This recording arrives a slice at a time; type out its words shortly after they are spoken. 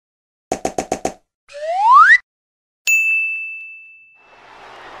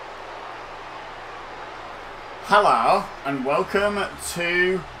Hello and welcome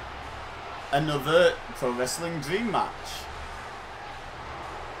to another Pro Wrestling Dream match.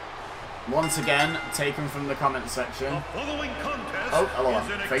 Once again, taken from the comment section. The following contest hello, is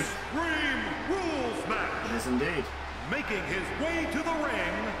an Faith. Extreme Rules match. It is indeed. Making his way to the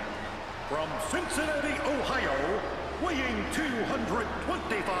ring from Cincinnati, Ohio, weighing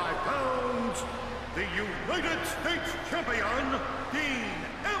 225 pounds, the United States Champion, Dean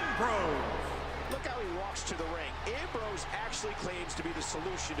Ambrose. Look how he walks to the ring. Ambrose actually claims to be the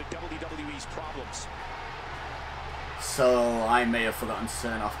solution to WWE's problems. So I may have forgotten to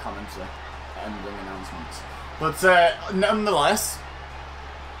turn off commentary and ring announcements. But nonetheless,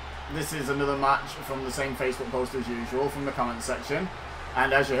 this is another match from the same Facebook post as usual from the comment section.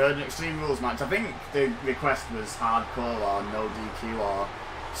 And as you heard, an Extreme Rules match. I think the request was hardcore or no DQ or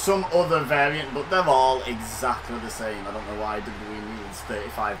some other variant, but they're all exactly the same. I don't know why WWE needs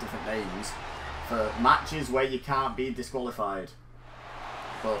 35 different names for matches where you can't be disqualified.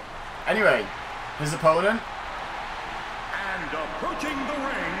 But anyway, his opponent. And approaching the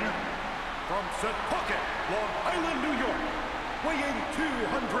ring from Setauket, Long Island, New York, weighing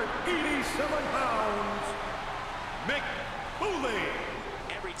 287 pounds, Mick Foley.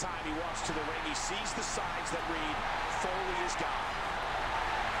 Every time he walks to the ring, he sees the signs that read, Foley is gone.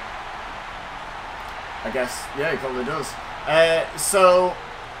 I guess, yeah, he probably does. So,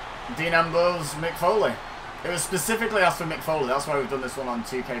 Dean Ambrose, Mick Foley. It was specifically asked for Mick Foley, that's why we've done this one on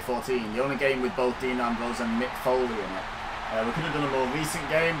 2K14. The only game with both Dean Ambrose and Mick Foley in it. We could have done a more recent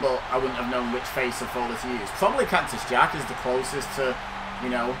game, but I wouldn't have known which face of Foley to use. Probably Cactus Jack is the closest to, you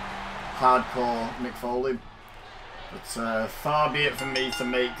know, hardcore Mick Foley. But far be it from me to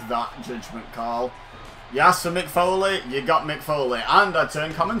make that judgment call. You asked for Mick Foley, you got Mick Foley. And I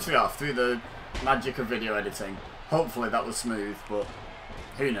turned commentary off through the magic of video editing. Hopefully that was smooth, but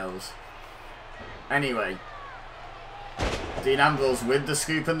who knows. Anyway, Dean Ambrose with the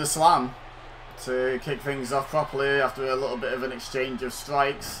scoop and the slam to kick things off properly after a little bit of an exchange of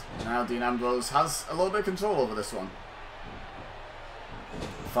strikes. Now Dean Ambrose has a little bit of control over this one.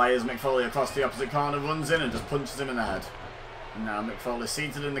 Fires Mick Foley across the opposite corner, runs in and just punches him in the head. And now Mick Foley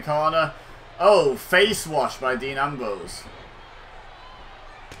seated in the corner. Oh, face wash by Dean Ambrose.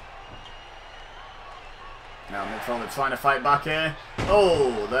 Now Mick Foley trying to fight back here.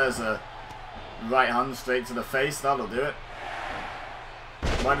 Oh, there's a right hand straight to the face. That'll do it.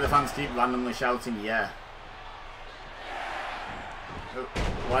 Why do the fans keep randomly shouting, yeah?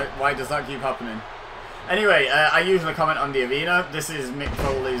 Why does that keep happening? Anyway, I usually comment on the arena. This is Mick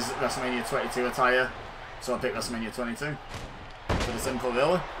Foley's WrestleMania 22 attire. So I picked WrestleMania 22. Pretty simple,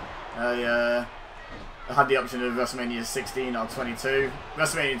 really. I had the option of WrestleMania 16 or 22.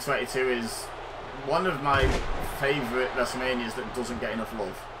 WrestleMania 22 is one of my favourite WrestleManias that doesn't get enough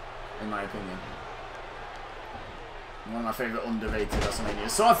love, in my opinion. One of my favourite underrated WrestleManias.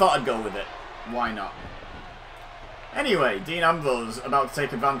 So I thought I'd go with it. Why not? Anyway, Dean Ambrose about to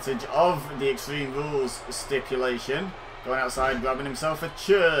take advantage of the Extreme Rules stipulation. Going outside, grabbing himself a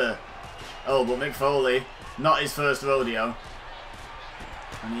chair. Oh, but Mick Foley, not his first rodeo.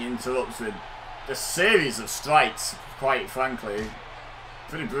 And he interrupts with a series of strikes, quite frankly.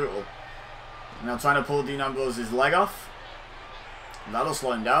 Pretty brutal. Now trying to pull Dean Ambrose's leg off. That'll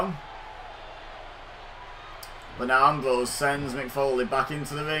slow him down. But now Ambrose sends Mick Foley back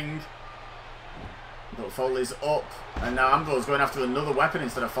into the ring. But Foley's up. And now Ambrose going after another weapon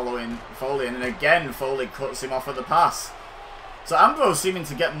instead of following Foley. And then again, Foley cuts him off at the pass. So Ambrose seeming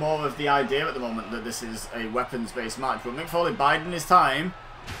to get more of the idea at the moment that this is a weapons-based match. But Mick Foley biding his time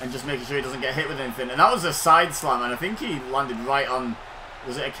and just making sure he doesn't get hit with anything. And that was a side slam. And I think he landed right on,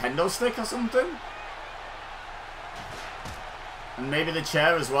 was it a kendo stick or something? And maybe the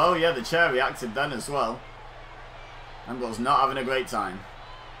chair as well. Yeah, the chair reacted then as well. Ambrose not having a great time.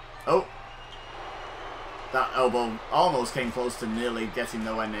 Oh. That elbow almost came close to nearly getting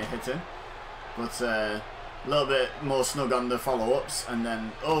nowhere near hitting. But a little bit more snug on the follow-ups. And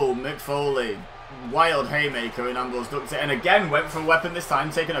then, oh, Mick Foley. Wild haymaker, and Ambrose ducked it. And again went for a weapon this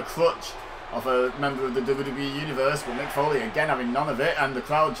time, taking a crutch off a member of the WWE Universe. But Mick Foley again having none of it. And the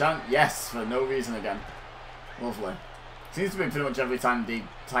crowd chant yes for no reason again. Lovely. Seems to be pretty much every time they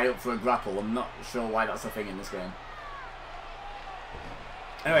tie up for a grapple. I'm not sure why that's a thing in this game.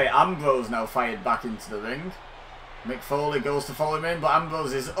 Anyway, Ambrose now fired back into the ring. Mick Foley goes to follow him in, but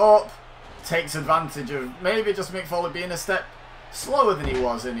Ambrose is up. Takes advantage of maybe just Mick Foley being a step slower than he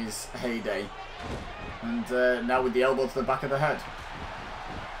was in his heyday. And now with the elbow to the back of the head.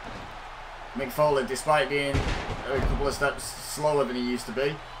 Mick Foley, despite being a couple of steps slower than he used to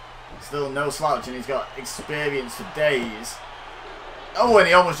be, still no slouch, and he's got experience for days. Oh, and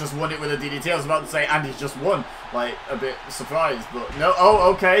he almost just won it with a DDT. I was about to say, and he's just won. Like, a bit surprised, but no.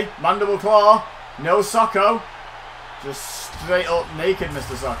 Oh, okay. Mandible Claw. No Socko. Just straight up naked,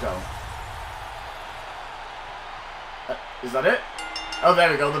 Mr. Socko. Is that it? Oh,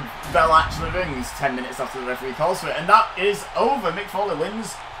 there we go. The bell actually rings 10 minutes after the referee calls for it. And that is over. Mick Foley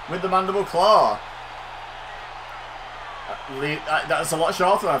wins with the Mandible Claw. That's a lot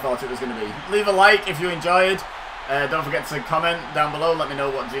shorter than I thought it was going to be. Leave a like if you enjoyed. Don't forget to comment down below. Let me know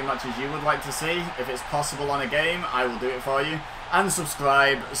what dream matches you would like to see. If it's possible on a game, I will do it for you. And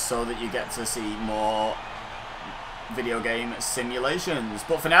subscribe so that you get to see more video game simulations.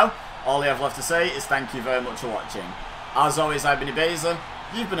 But for now, all I have left to say is thank you very much for watching. As always, I've been Ambrose,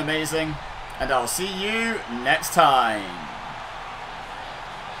 you've been amazing, and I'll see you next time.